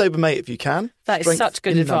 Take a sober mate if you can. That is such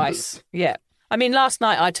good advice. Numbers. Yeah. I mean, last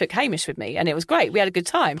night I took Hamish with me and it was great. We had a good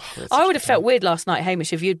time. I would have felt weird last night,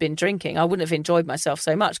 Hamish, if you'd been drinking. I wouldn't have enjoyed myself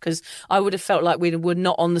so much because I would have felt like we were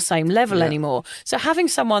not on the same level anymore. So having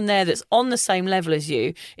someone there that's on the same level as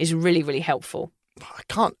you is really, really helpful. I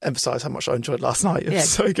can't emphasise how much I enjoyed last night. It was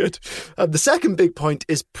so good. The second big point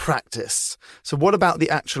is practice. So what about the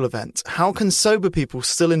actual event? How can sober people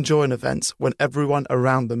still enjoy an event when everyone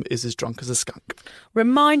around them is as drunk as a skunk?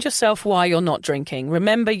 Remind yourself why you're not drinking.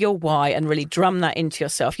 Remember your why and really drum that into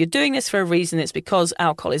yourself. You're doing this for a reason. It's because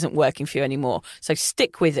alcohol isn't working for you anymore. So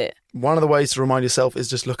stick with it. One of the ways to remind yourself is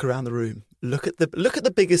just look around the room. Look at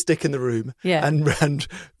the biggest dick in the room and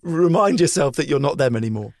remind yourself that you're not them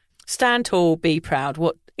anymore. Stand tall, be proud.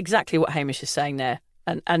 Exactly what Hamish is saying there.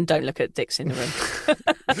 And don't look at dicks in the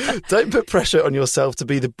room. Don't put pressure on yourself to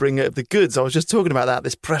be the bringer of the goods. I was just talking about that,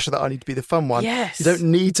 this pressure that I need to be the fun one. Yes. You don't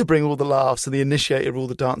need to bring all the laughs and the initiator of all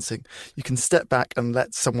the dancing. You can step back and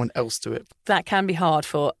let someone else do it. That can be hard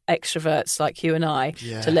for extroverts like you and I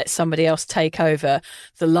to let somebody else take over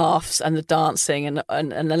the laughs and the dancing and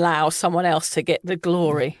allow someone else to get the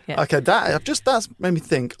glory. Yeah. Okay, that's made me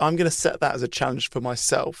think. I'm going to set that as a challenge for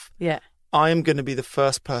myself. Yeah. I am going to be the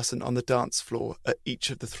first person on the dance floor at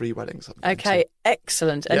each of the 3 weddings. Okay,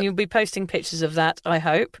 excellent. And you'll be posting pictures of that, I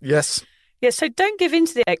hope. Yes. Yeah, so don't give in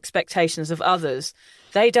to the expectations of others.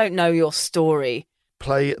 They don't know your story.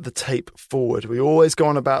 Play the tape forward. We always go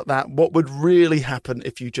on about that. What would really happen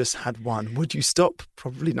if you just had one? Would you stop?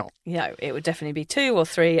 Probably not. Yeah, it would definitely be 2 or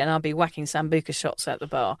 3 and I'll be whacking Sambuca shots at the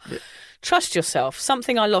bar. Yeah. Trust yourself,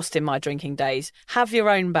 something I lost in my drinking days. Have your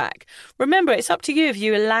own back. Remember, it's up to you if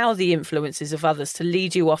you allow the influences of others to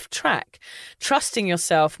lead you off track. Trusting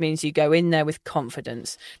yourself means you go in there with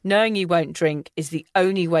confidence. Knowing you won't drink is the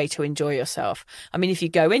only way to enjoy yourself. I mean, if you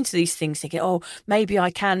go into these things thinking, oh, maybe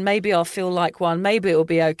I can, maybe I'll feel like one, maybe it'll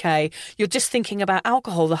be okay, you're just thinking about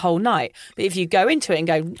alcohol the whole night. But if you go into it and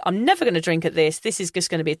go, I'm never going to drink at this is just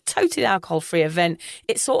going to be a totally alcohol-free event,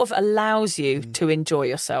 it sort of allows you to enjoy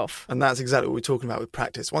yourself. And that's exactly what we're talking about with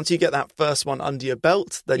practice. Once you get that first one under your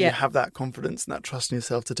belt, then you have that confidence and that trust in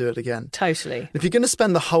yourself to do it again. Totally. If you're going to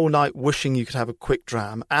spend the whole night wishing you could have a quick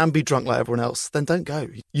dram and be drunk like everyone else, then don't go.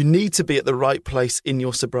 You need to be at the right place in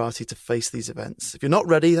your sobriety to face these events. If you're not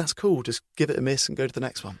ready, that's cool. Just give it a miss and go to the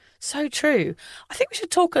next one. So true. I think we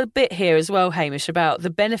should talk a bit here as well, Hamish, about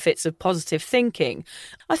the benefits of positive thinking.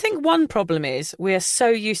 I think one problem is we are so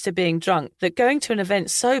used to being drunk that going to an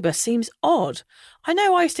event sober seems odd. I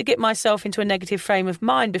know I used to get myself into a negative frame of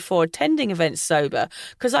mind before attending events sober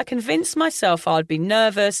because I convinced myself I'd be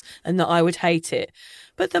nervous and that I would hate it.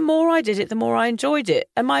 But the more I did it, the more I enjoyed it.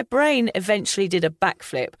 And my brain eventually did a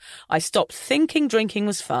backflip. I stopped thinking drinking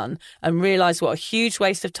was fun and realised what a huge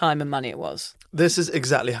waste of time and money it was. This is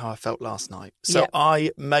exactly how I felt last night. So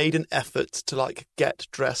I made an effort to get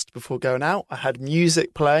dressed before going out. I had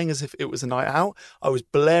music playing as if it was a night out. I was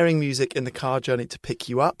blaring music in the car journey to pick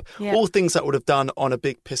you up. All things that I would have done on a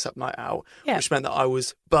big piss-up night out, which meant that I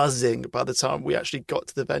was buzzing by the time we actually got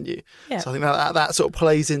to the venue. So I think that sort of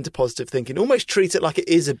plays into positive thinking. Almost treat it like it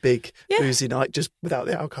is a big boozy night, just without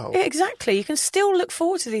the alcohol. Yeah, exactly. You can still look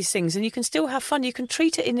forward to these things and you can still have fun. You can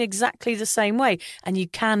treat it in exactly the same way and you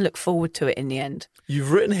can look forward to it in the end.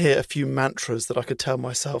 You've written here a few mantras that I could tell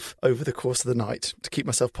myself over the course of the night to keep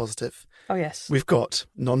myself positive. Oh, yes. We've got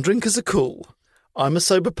non-drinkers are cool. I'm a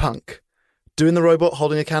sober punk. Doing the robot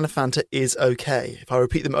holding a can of Fanta is okay. If I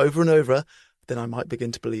repeat them over and over, then I might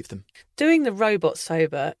begin to believe them. Doing the robot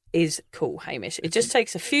sober is cool, Hamish. It just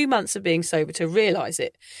takes a few months of being sober to realise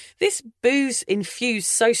it. This booze-infused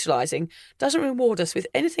socialising doesn't reward us with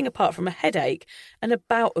anything apart from a headache and a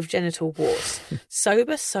bout of genital warts.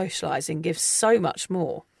 Sober socialising gives so much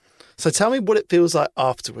more. So tell me what it feels like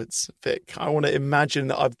afterwards, Vic. I want to imagine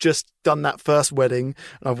that I've just done that first wedding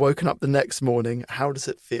and I've woken up the next morning. How does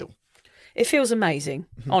it feel? It feels amazing,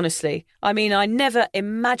 honestly. I mean, I never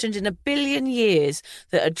imagined in a billion years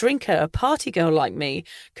that a drinker, a party girl like me,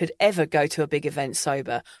 could ever go to a big event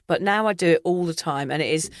sober. But now I do it all the time, and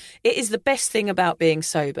it is the best thing about being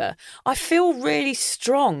sober. I feel really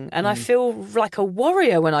strong, and I feel like a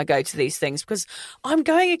warrior when I go to these things because I'm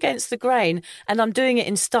going against the grain, and I'm doing it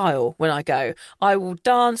in style when I go. I will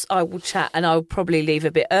dance, I will chat, and I will probably leave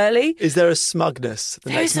a bit early. Is there a smugness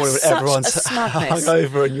the next morning when everyone's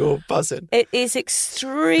hungover and you're buzzing? It is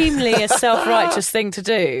extremely a self-righteous thing to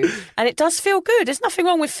do. And it does feel good. There's nothing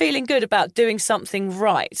wrong with feeling good about doing something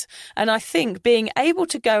right. And I think being able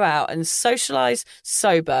to go out and socialise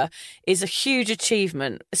sober is a huge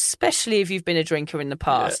achievement, especially if you've been a drinker in the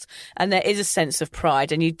past. And there is a sense of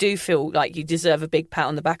pride and you do feel like you deserve a big pat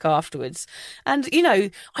on the back afterwards. And, you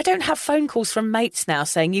know, I don't have phone calls from mates now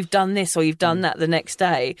saying you've done this or you've done that the next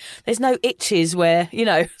day. There's no itches where, you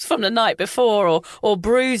know, from the night before or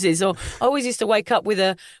bruises or... I always used to wake up with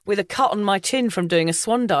a cut on my chin from doing a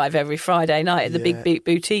swan dive every Friday night at the Big Beat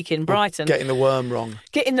Boutique in Brighton. Getting the worm wrong.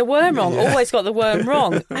 Always got the worm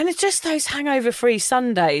wrong. And it's just those hangover-free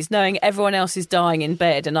Sundays, knowing everyone else is dying in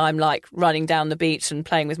bed and I'm like running down the beach and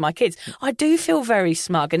playing with my kids. I do feel very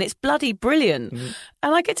smug and it's bloody brilliant.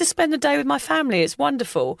 And I get to spend the day with my family. It's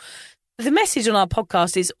wonderful. The message on our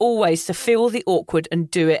podcast is always to feel the awkward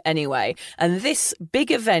and do it anyway. And this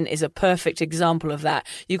big event is a perfect example of that.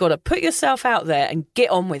 You've got to put yourself out there and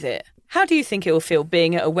get on with it. How do you think it will feel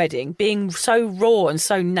being at a wedding, being so raw and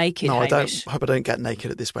so naked, Hamish? I hope I don't get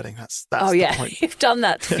naked at this wedding. That's the point. You've done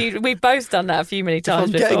that. We've both done that a few many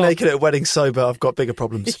times before. If I'm getting naked at a wedding sober, I've got bigger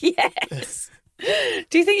problems. Yes.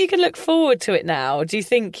 Do you think you can look forward to it now? Do you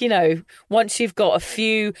think, you know, once you've got a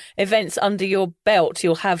few events under your belt,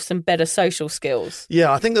 you'll have some better social skills?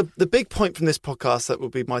 Yeah, I think the big point from this podcast that will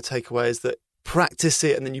be my takeaway is that practice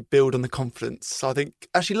it and then you build on the confidence. So I think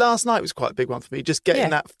actually last night was quite a big one for me, just getting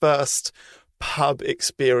that first pub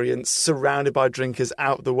experience surrounded by drinkers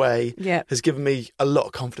out of the way has given me a lot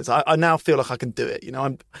of confidence. I now feel like I can do it. You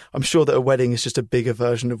know, I'm sure that a wedding is just a bigger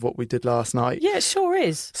version of what we did last night. Yeah, it sure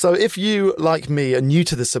is. So if you, like me, are new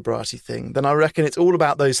to the sobriety thing, then I reckon it's all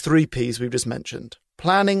about those 3 Ps we've just mentioned.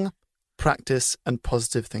 Planning, practice and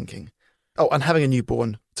positive thinking. Oh, and having a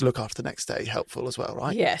newborn to look after the next day, helpful as well,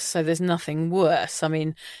 right? Yes, so there's nothing worse. I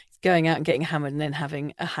mean, going out and getting hammered and then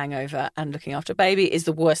having a hangover and looking after a baby is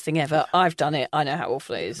the worst thing ever. I've done it. I know how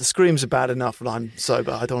awful it is. The screams are bad enough when I'm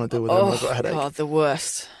sober. I don't want to deal with them. I've got a headache. God, the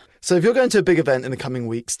worst. So if you're going to a big event in the coming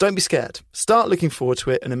weeks, don't be scared. Start looking forward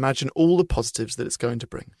to it and imagine all the positives that it's going to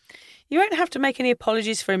bring. You won't have to make any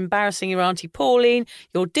apologies for embarrassing your Auntie Pauline.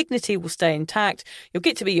 Your dignity will stay intact. You'll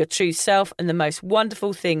get to be your true self. And the most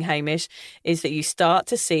wonderful thing, Hamish, is that you start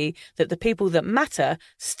to see that the people that matter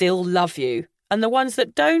still love you. And the ones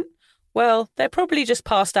that don't, well, they're probably just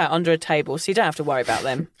passed out under a table, so you don't have to worry about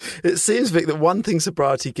them. It seems, Vic, that one thing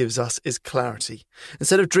sobriety gives us is clarity.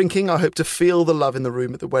 Instead of drinking, I hope to feel the love in the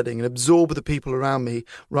room at the wedding and absorb the people around me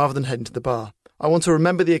rather than heading to the bar. I want to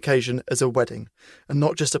remember the occasion as a wedding and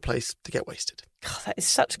not just a place to get wasted. God, that is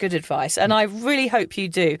such good advice. And I really hope you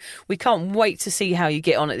do. We can't wait to see how you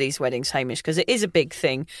get on at these weddings, Hamish, because it is a big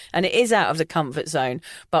thing and it is out of the comfort zone.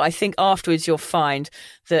 But I think afterwards you'll find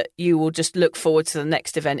that you will just look forward to the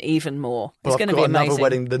next event even more. Well, it's going to be amazing. I've got another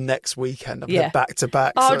wedding the next weekend. I'm back to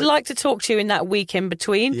back. I would like to talk to you in that week in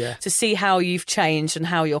between to see how you've changed and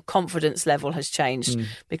how your confidence level has changed,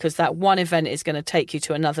 because that one event is going to take you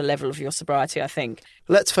to another level of your sobriety, I think.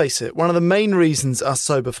 Let's face it, one of the main reasons us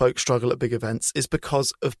sober folk struggle at big events is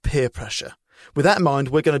because of peer pressure. With that in mind,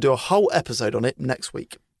 we're going to do a whole episode on it next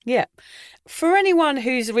week. Yeah. For anyone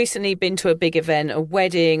who's recently been to a big event, a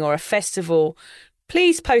wedding or a festival,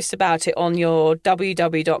 please post about it on your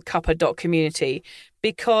www.cuppa.community,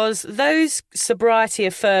 because those sobriety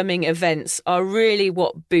affirming events are really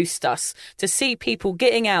what boost us. To see people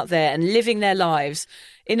getting out there and living their lives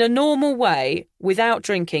in a normal way without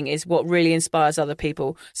drinking is what really inspires other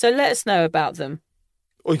people. So let us know about them.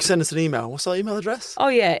 Or you can send us an email. What's our email address? Oh,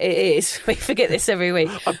 yeah, it is. We forget this every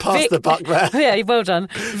week. I passed the buck there. Yeah, well done.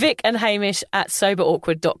 Vic and Hamish at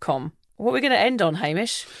soberawkward.com. What are we going to end on,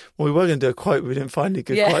 Hamish? Well, we were going to do a quote, but we didn't find any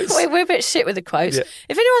good quotes. We're a bit shit with the quotes. Yeah.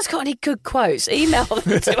 If anyone's got any good quotes, email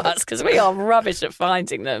them to us, because we are rubbish at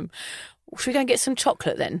finding them. Should we go and get some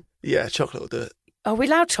chocolate then? Yeah, chocolate will do it. Are we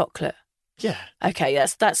allowed chocolate? Yeah. Okay,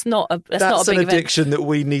 that's not a big an addiction that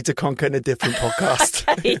we need to conquer in a different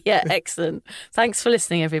podcast. Okay, yeah, excellent. Thanks for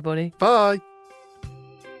listening, everybody. Bye.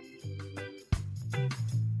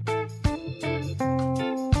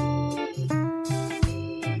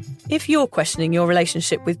 If you're questioning your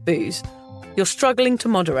relationship with booze, you're struggling to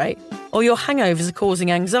moderate, or your hangovers are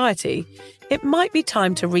causing anxiety, it might be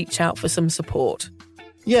time to reach out for some support.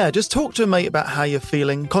 Yeah, just talk to a mate about how you're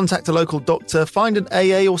feeling, contact a local doctor, find an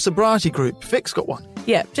AA or sobriety group. Vic's got one.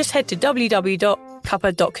 Yeah, just head to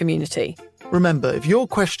www.cuppa.community. Remember, if you're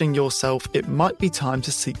questioning yourself, it might be time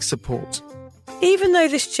to seek support. Even though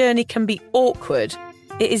this journey can be awkward,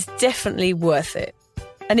 it is definitely worth it.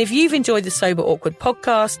 And if you've enjoyed the Sober Awkward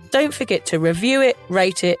podcast, don't forget to review it,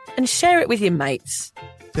 rate it, and share it with your mates. Do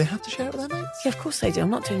they have to share it with their mates? Yeah, of course they do.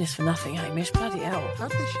 I'm not doing this for nothing, Hamish. Bloody hell. How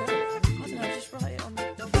do they share it? I don't know, just write it on the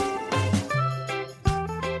document.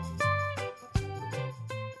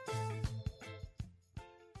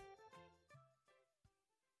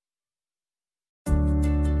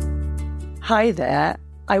 Hi there.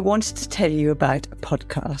 I wanted to tell you about a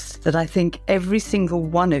podcast that I think every single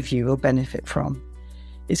one of you will benefit from.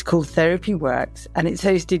 It's called Therapy Works, and it's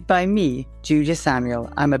hosted by me, Julia Samuel.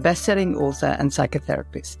 I'm a best-selling author and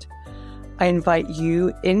psychotherapist. I invite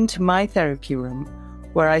you into my therapy room,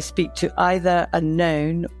 where I speak to either a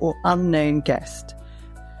known or unknown guest.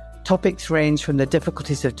 Topics range from the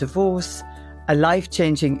difficulties of divorce, a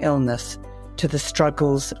life-changing illness, to the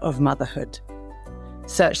struggles of motherhood.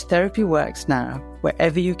 Search Therapy Works now,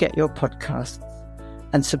 wherever you get your podcasts,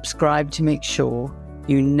 and subscribe to make sure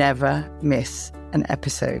you never miss an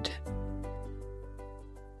episode.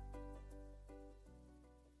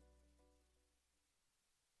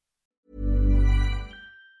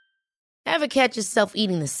 Ever catch yourself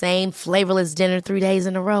eating the same flavorless dinner 3 days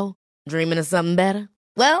in a row? Dreaming of something better?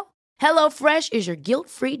 Well, HelloFresh is your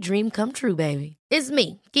guilt-free dream come true, baby. It's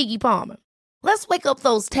me, Keke Palmer. Let's wake up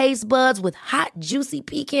those taste buds with hot, juicy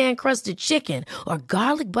pecan-crusted chicken or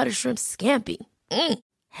garlic butter shrimp scampi.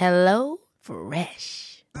 Hello Fresh.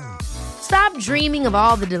 Stop dreaming of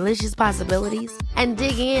all the delicious possibilities and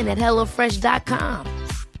dig in at HelloFresh.com.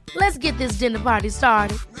 Let's get this dinner party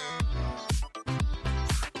started.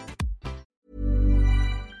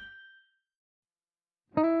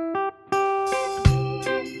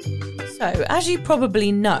 So, as you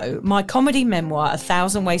probably know, my comedy memoir,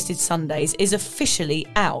 1,000 Wasted Sundays, is officially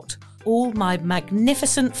out. All my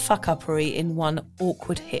magnificent fuck-uppery in one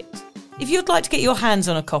awkward hit. If you'd like to get your hands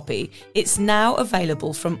on a copy, it's now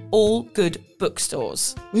available from all good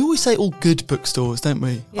bookstores. We always say all good bookstores, don't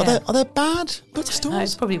we? Yeah. Are there bad No, bookstores?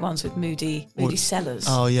 it's probably ones with moody sellers.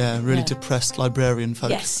 Oh yeah, really Yeah. depressed librarian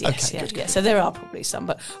folk. Yes, Okay, yeah, good. yeah. So there are probably some,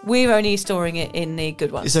 but we're only storing it in the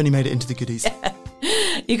good ones. It's only made it into the goodies.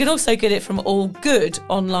 You can also get it from all good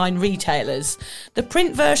online retailers. The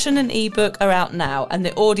print version and ebook are out now, and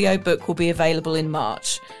the audiobook will be available in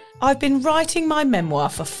March. I've been writing my memoir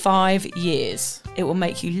for 5 years. It will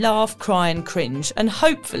make you laugh, cry and cringe, and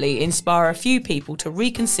hopefully inspire a few people to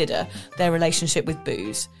reconsider their relationship with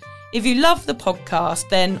booze. If you love the podcast,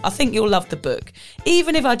 then I think you'll love the book,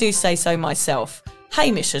 even if I do say so myself.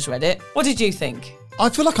 Hamish has read it. What did you think? I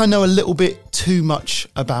feel like I know a little bit too much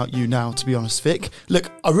about you now, to be honest, Vic. Look,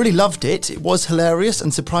 I really loved it. It was hilarious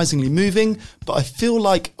and surprisingly moving, but I feel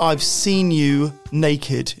like I've seen you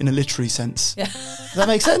naked in a literary sense. Yeah. Does that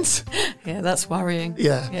make sense? Yeah, that's worrying.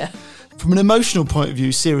 Yeah. From an emotional point of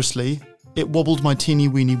view, seriously, it wobbled my teeny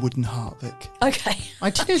weeny wooden heart, Vic. Okay. My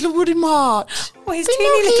teeny little wooden heart. Well, his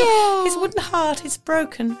teeny little, his wooden heart is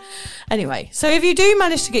broken. Anyway, so if you do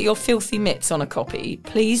manage to get your filthy mitts on a copy,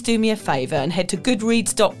 please do me a favour and head to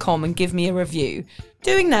goodreads.com and give me a review.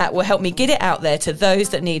 Doing that will help me get it out there to those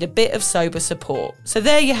that need a bit of sober support. So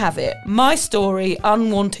there you have it. My story,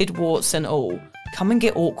 unwanted warts and all. Come and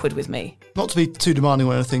get awkward with me. Not to be too demanding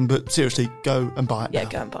or anything, but seriously, go and buy it Yeah, now.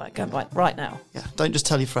 go and buy it right now. Yeah, don't just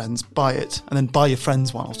tell your friends, buy it, and then buy your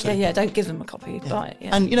friends one or two. Yeah, don't give them a copy, buy it.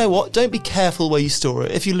 Yeah, And you know what? Don't be careful where you store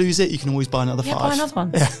it. If you lose it, you can always buy another 5. buy another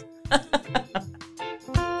one. Yeah.